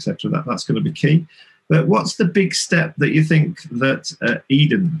slots, etc. That's going to be key. But what's the big step that you think that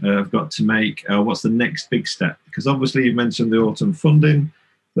Eden have got to make? What's the next big step? Because obviously you mentioned the autumn funding,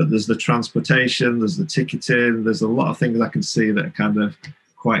 but there's the transportation, there's the ticketing, there's a lot of things I can see that are kind of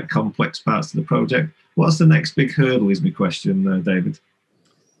quite complex parts of the project. What's the next big hurdle is my question, David?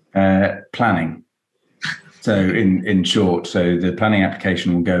 Planning. So in short, so the planning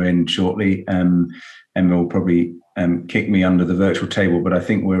application will go in shortly, and we'll probably kick me under the virtual table, but I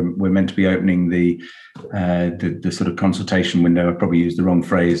think we're meant to be opening the sort of consultation window. I probably used the wrong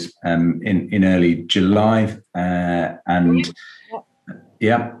phrase, in early July, and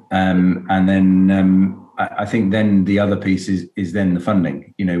then I think then the other piece is then the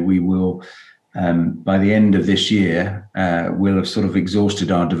funding. We will by the end of this year we'll have sort of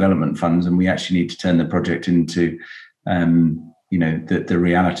exhausted our development funds, and we actually need to turn the project into the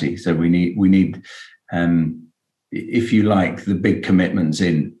reality. So we need if you like, the big commitments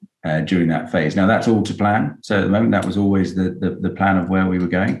in during that phase. Now that's all to plan. So at the moment, that was always the plan of where we were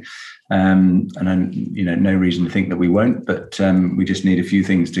going. And then, no reason to think that we won't, but we just need a few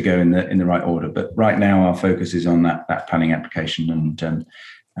things to go in the right order. But right now our focus is on that planning application and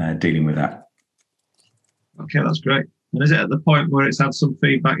dealing with that. Okay, that's great. And is it at the point where it's had some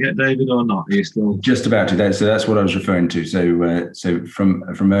feedback yet, David, or not? Are you still just about to? So that's what I was referring to. So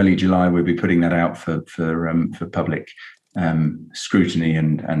from early July, we'll be putting that out for public scrutiny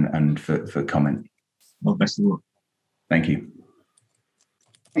and for comment. Well, best of luck. Thank you.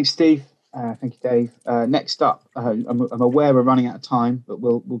 Thanks, Steve. Thank you, Dave. Next up, I'm aware we're running out of time, but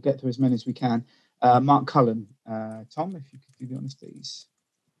we'll get through as many as we can. Mark Cullen. Tom, if you could do the honours, please.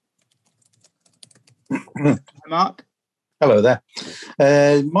 Hi, Mark. Hello there.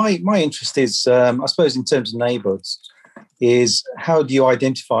 My interest is, I suppose, in terms of neighbourhoods, is how do you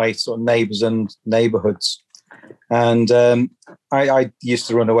identify sort of neighbours and neighbourhoods? And I used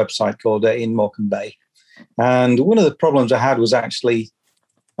to run a website called In Morecambe Bay, and one of the problems I had was actually,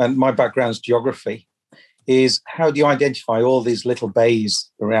 and my background's geography, is how do you identify all these little bays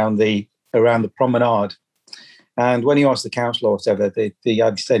around the promenade? And when you ask the council or whatever, the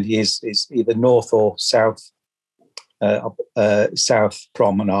identity is either north or south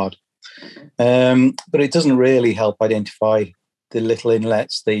promenade. But it doesn't really help identify the little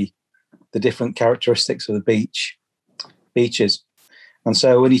inlets, the different characteristics of the beaches. And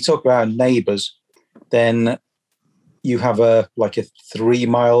so when you talk about neighbours, then you have a 3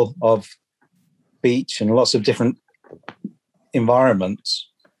 mile of beach and lots of different environments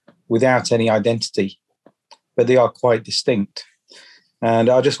without any identity, but they are quite distinct. And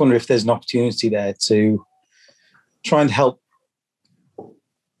I just wonder if there's an opportunity there to try and help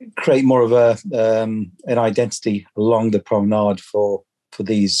create more of an identity along the promenade for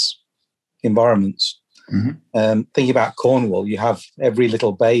these environments. Mm-hmm. Thinking about Cornwall, you have every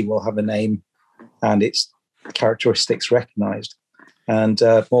little bay will have a name and its characteristics recognised, and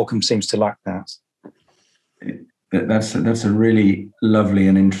Morecambe seems to lack that. That's a really lovely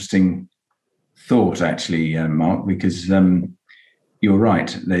and interesting thought, actually, Mark, because you're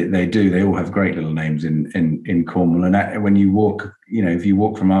right. They do. They all have great little names in Cornwall. And when you walk, if you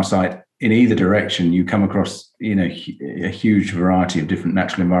walk from our site in either direction, you come across, a huge variety of different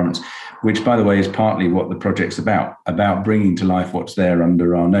natural environments, which, by the way, is partly what the project's about bringing to life what's there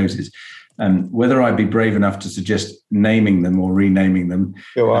under our noses. Whether I'd be brave enough to suggest naming them or renaming them,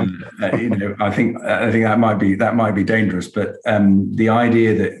 go on. I think that might be dangerous. But the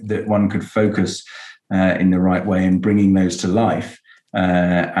idea that one could focus in the right way in bringing those to life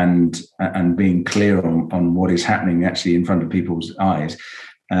and being clear on what is happening actually in front of people's eyes,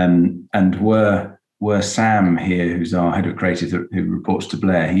 and were Sam here, who's our head of creative, who reports to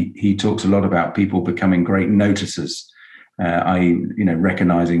Blair, he talks a lot about people becoming great noticers.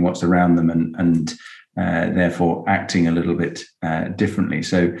 Recognizing what's around them and therefore acting a little bit differently.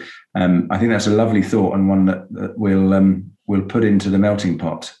 So I think that's a lovely thought, and one that we'll put into the melting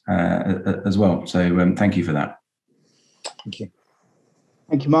pot as well. So thank you for that. Thank you.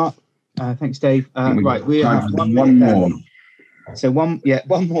 Thank you, Mark. Thanks, Dave. Right, we have one more. So one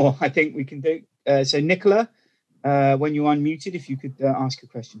more. I think we can do. So Nicola, when you're unmuted, if you could ask a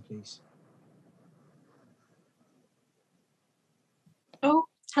question, please. Oh,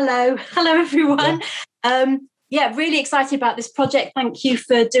 hello everyone. Yeah. Really excited about this project. Thank you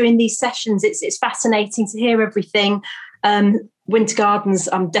for doing these sessions. It's fascinating to hear everything. Winter Gardens,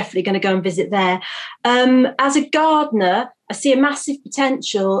 I'm definitely going to go and visit there. As a gardener, I see a massive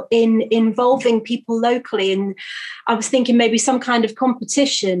potential in involving people locally, and I was thinking maybe some kind of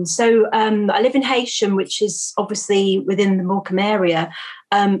competition. So I live in Heysham, which is obviously within the Morecambe area.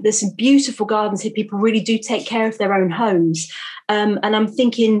 There's some beautiful gardens here. People really do take care of their own homes. And I'm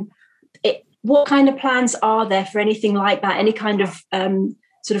thinking, what kind of plans are there for anything like that? Any kind of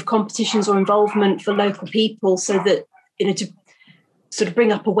sort of competitions or involvement for local people, so that, to sort of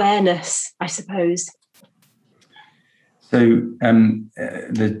bring up awareness, I suppose. So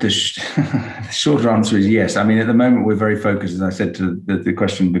the shorter answer is yes. I mean, at the moment, we're very focused, as I said to the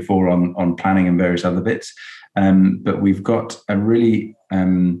question before, on planning and various other bits. But we've got a really,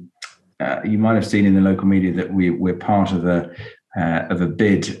 you might have seen in the local media that we're part of a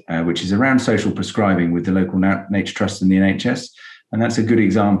bid, which is around social prescribing with the local nature trust and the NHS. And that's a good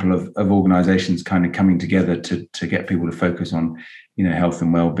example of organisations kind of coming together to get people to focus on, health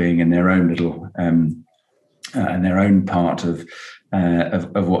and well-being and their own little and their own part of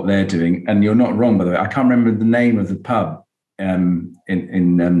what they're doing. And you're not wrong, by the way. I can't remember the name of the pub.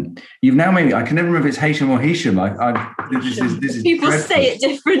 You've now maybe, I can never remember if it's Heysham or Heysham. This is people dreadful. Say it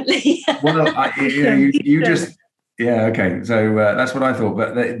differently. Well, you just. Yeah, okay. So that's what I thought.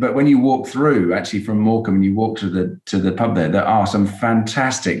 But when you walk through, actually, from Morecambe, and you walk to the pub there are some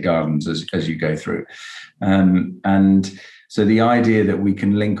fantastic gardens as you go through. And so the idea that we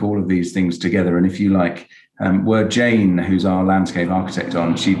can link all of these things together, and if you like, were Jane, who's our landscape architect,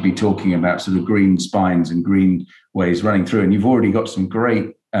 on, she'd be talking about sort of green spines and green ways running through. And you've already got some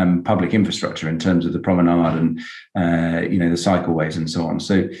great public infrastructure in terms of the promenade and the cycleways and so on.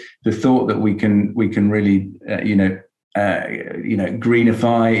 So the thought that we can really greenify,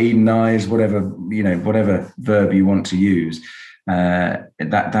 Edenize, whatever verb you want to use,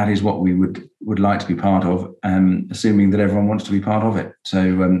 that is what we would like to be part of, assuming that everyone wants to be part of it.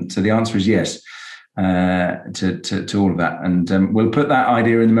 So the answer is yes to all of that, and we'll put that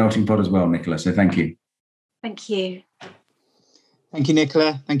idea in the melting pot as well, Nicola. So thank you. Thank you. Thank you,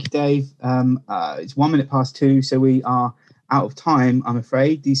 Nicola. Thank you, Dave. It's 1 minute past 2, so we are out of time, I'm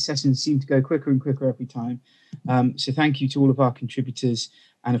afraid. These sessions seem to go quicker and quicker every time. So thank you to all of our contributors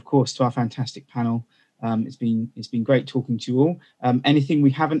and, of course, to our fantastic panel. It's been great talking to you all. Anything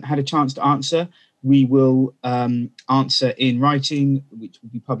we haven't had a chance to answer, we will answer in writing, which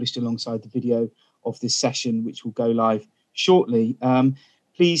will be published alongside the video of this session, which will go live shortly.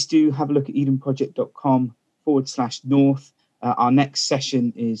 Please do have a look at edenproject.com/north. Our next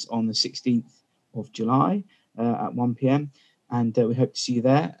session is on the 16th of July at 1 p.m. and we hope to see you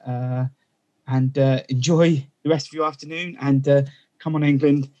there. And enjoy the rest of your afternoon, and come on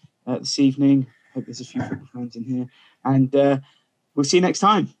England this evening. Hope there's a few football fans in here, and we'll see you next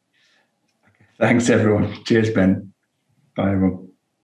time. Thanks, everyone. Cheers, Ben. Bye, everyone.